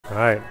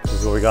right, this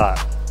is what we got.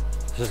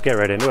 Let's just get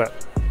right into it.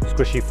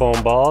 Squishy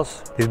foam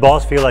balls. These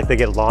balls feel like they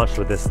get launched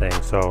with this thing,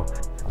 so.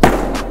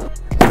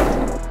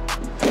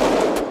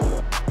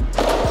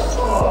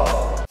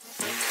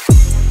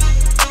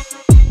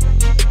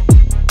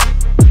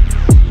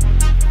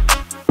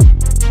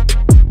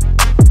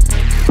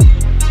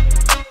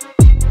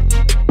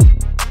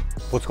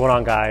 What's going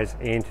on, guys?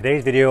 In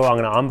today's video, I'm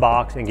gonna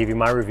unbox and give you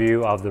my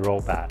review of the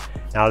rope bat.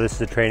 Now, this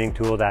is a training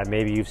tool that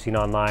maybe you've seen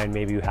online,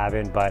 maybe you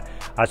haven't, but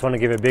I just wanna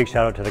give a big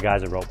shout out to the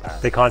guys at Rope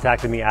Bat. They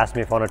contacted me, asked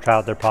me if I wanna try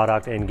out their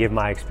product and give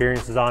my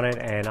experiences on it,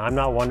 and I'm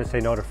not one to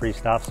say no to free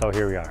stuff, so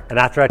here we are. And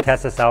after I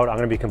test this out, I'm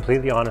gonna be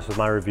completely honest with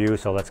my review,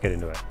 so let's get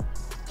into it.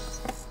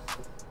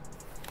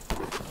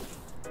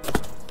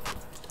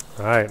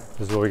 All right,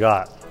 this is what we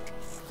got.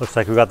 Looks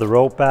like we got the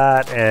rope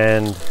bat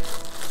and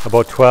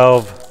about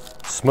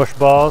 12 smush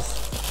balls.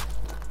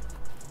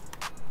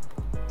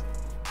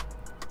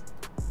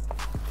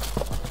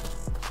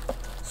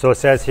 So it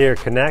says here,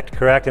 connect,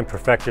 correct, and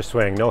perfect your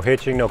swing. No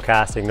hitching, no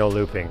casting, no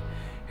looping.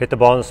 Hit the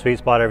ball in the sweet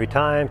spot every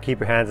time.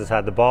 Keep your hands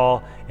inside the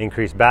ball.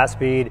 Increase bat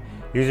speed.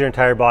 Use your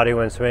entire body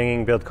when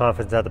swinging. Build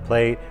confidence at the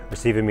plate.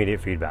 Receive immediate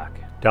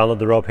feedback. Download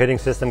the rope hitting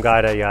system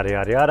guide at yada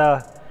yada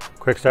yada.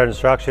 Quick start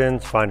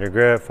instructions. Find your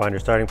grip. Find your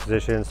starting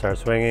position. Start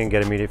swinging.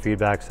 Get immediate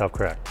feedback.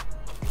 Self-correct.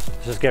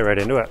 Let's just get right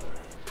into it.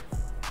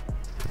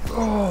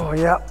 Oh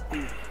yeah.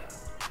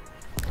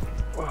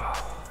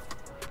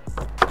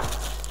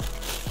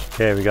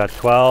 Okay, we got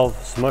 12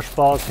 smush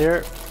balls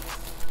here.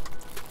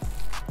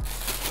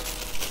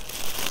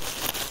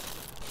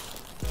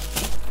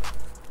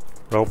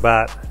 Rope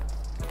bat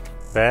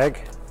bag.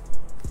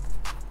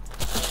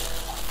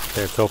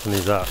 Okay, let's open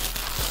these up.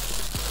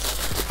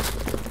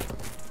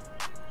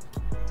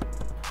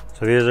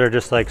 So these are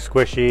just like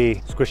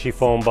squishy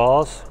foam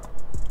balls.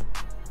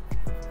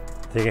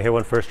 Think you can hit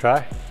one first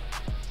try?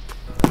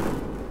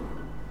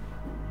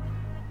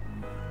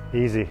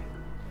 Easy.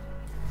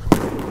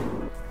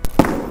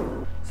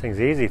 This thing's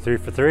easy, 3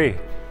 for 3.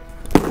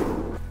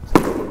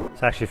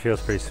 This actually feels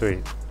pretty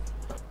sweet.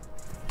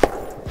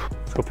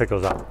 Let's go pick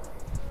those up.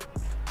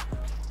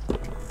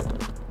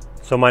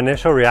 So my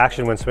initial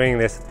reaction when swinging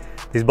this,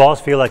 these balls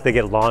feel like they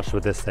get launched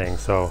with this thing.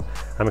 So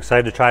I'm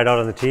excited to try it out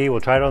on the tee. We'll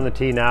try it on the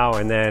tee now,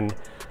 and then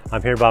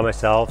I'm here by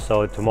myself.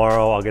 So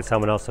tomorrow I'll get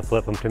someone else to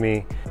flip them to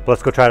me. But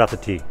let's go try it off the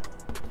tee.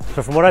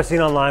 So from what I've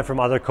seen online from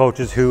other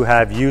coaches who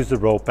have used the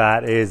rope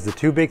bat, is the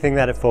two big things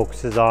that it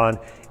focuses on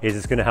is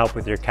it's gonna help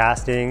with your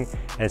casting,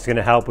 and it's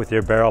gonna help with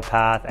your barrel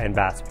path and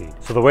bat speed.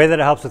 So the way that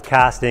it helps with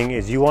casting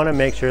is you wanna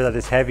make sure that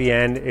this heavy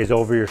end is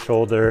over your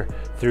shoulder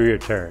through your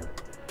turn.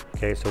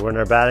 Okay, so we're in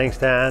our batting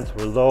stance,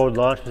 we're low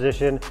launch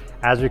position.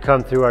 As we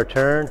come through our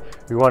turn,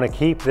 we wanna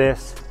keep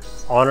this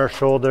on our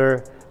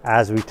shoulder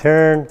as we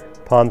turn,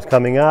 palms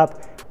coming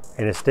up,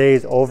 and it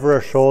stays over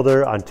our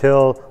shoulder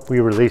until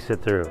we release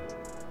it through.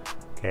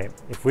 Okay,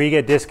 if we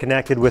get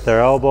disconnected with our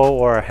elbow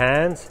or our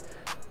hands,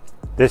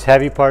 this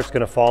heavy part's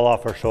gonna fall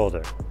off our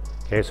shoulder.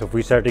 Okay, so if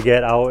we start to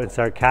get out and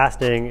start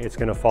casting, it's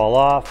gonna fall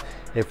off.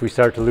 If we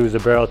start to lose the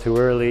barrel too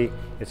early,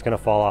 it's gonna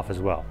fall off as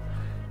well.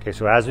 Okay,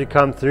 so as we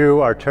come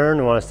through our turn,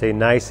 we wanna stay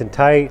nice and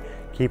tight,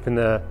 keeping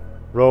the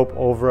rope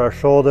over our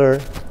shoulder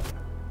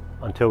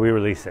until we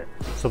release it.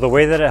 So the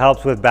way that it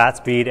helps with bat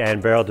speed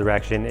and barrel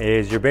direction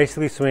is you're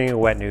basically swinging a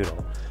wet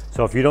noodle.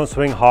 So if you don't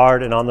swing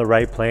hard and on the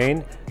right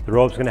plane, the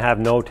rope's gonna have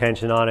no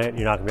tension on it.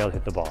 You're not gonna be able to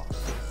hit the ball.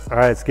 All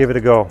right, let's give it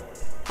a go.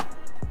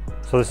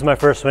 So this is my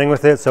first swing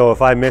with it. So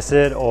if I miss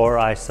it or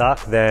I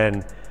suck,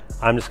 then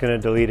I'm just gonna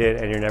delete it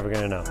and you're never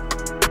gonna know.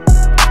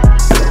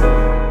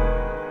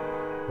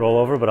 Roll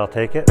over, but I'll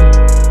take it.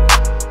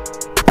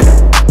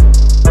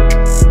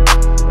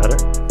 Better.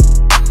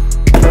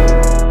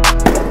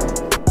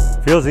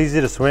 Feels easy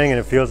to swing, and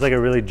it feels like it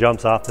really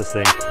jumps off this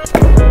thing.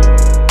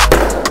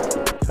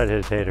 Try to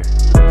hit a tater.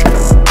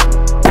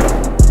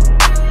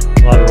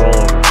 A lot of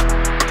rollover.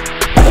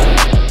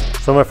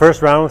 So my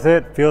first round with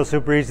it feels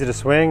super easy to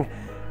swing.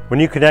 When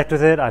you connect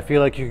with it, I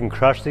feel like you can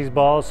crush these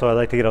balls, so I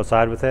like to get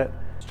outside with it.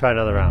 Let's try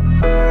another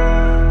round.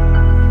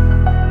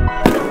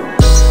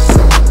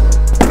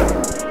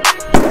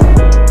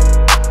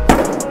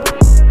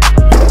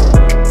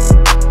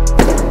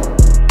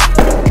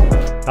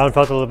 That one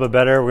felt a little bit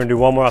better. We're gonna do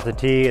one more off the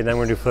tee, and then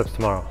we're gonna do flips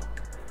tomorrow.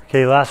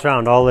 Okay, last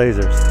round, all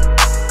lasers.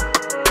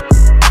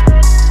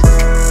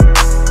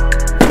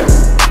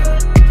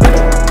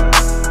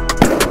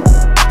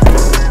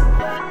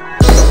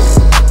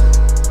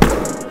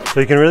 So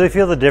you can really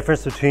feel the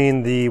difference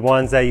between the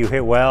ones that you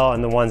hit well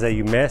and the ones that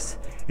you miss.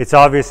 It's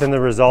obvious in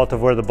the result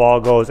of where the ball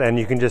goes, and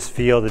you can just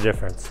feel the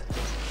difference.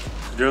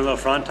 Do a little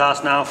front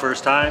toss now,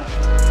 first time.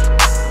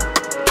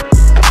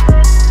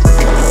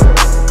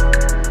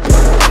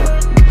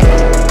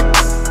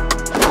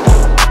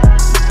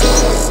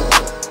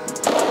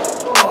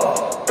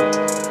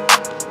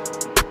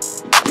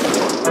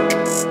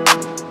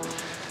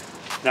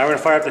 Now we're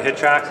gonna fire up the hit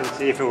tracks and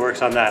see if it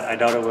works on that. I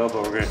doubt it will,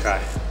 but we're gonna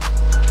try.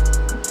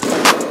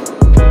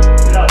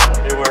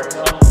 It works.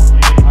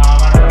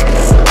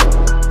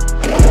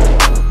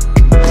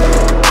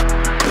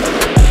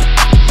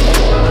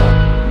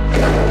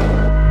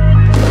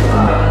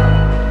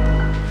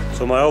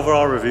 my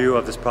overall review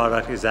of this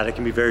product is that it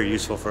can be very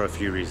useful for a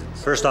few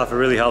reasons. First off, it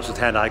really helps with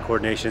hand-eye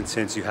coordination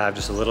since you have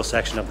just a little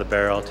section of the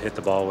barrel to hit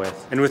the ball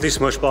with. And with these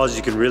smush balls,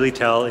 you can really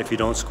tell if you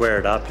don't square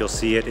it up, you'll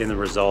see it in the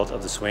result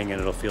of the swing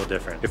and it'll feel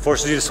different. It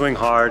forces you to swing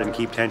hard and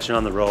keep tension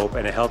on the rope,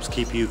 and it helps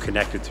keep you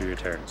connected through your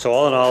turn. So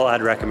all in all,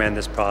 I'd recommend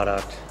this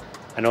product.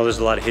 I know there's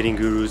a lot of hitting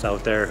gurus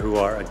out there who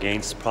are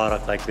against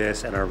product like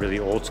this and are really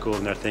old school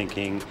in their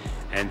thinking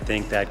and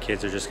think that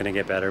kids are just gonna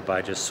get better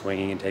by just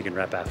swinging and taking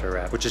rep after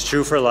rep, which is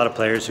true for a lot of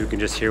players who can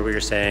just hear what you're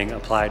saying,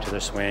 apply it to their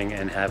swing,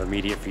 and have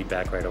immediate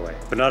feedback right away.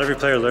 But not every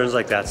player learns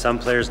like that. Some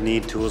players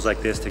need tools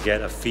like this to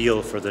get a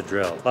feel for the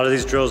drill. A lot of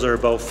these drills are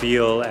about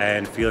feel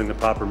and feeling the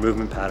proper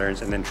movement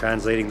patterns and then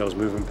translating those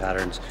movement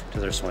patterns to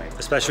their swing.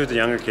 Especially with the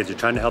younger kids, you're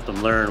trying to help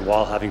them learn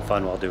while having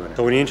fun while doing it.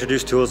 So when you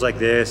introduce tools like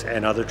this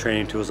and other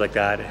training tools like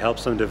that, it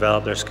helps them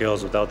develop their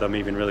skills without them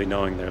even really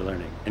knowing they're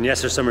learning. And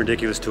yes, there's some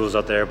ridiculous tools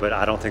out there, but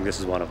I don't think this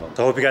is one of them.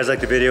 So I hope you guys liked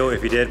the video.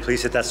 If you did,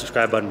 please hit that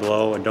subscribe button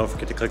below and don't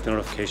forget to click the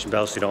notification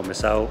bell so you don't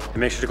miss out. And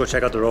make sure to go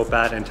check out the rope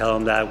bat and tell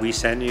them that we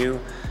sent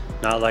you.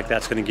 Not like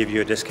that's gonna give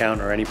you a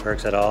discount or any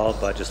perks at all,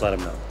 but just let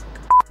them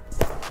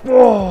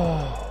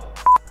know.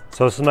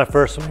 So this is my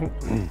first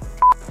swing.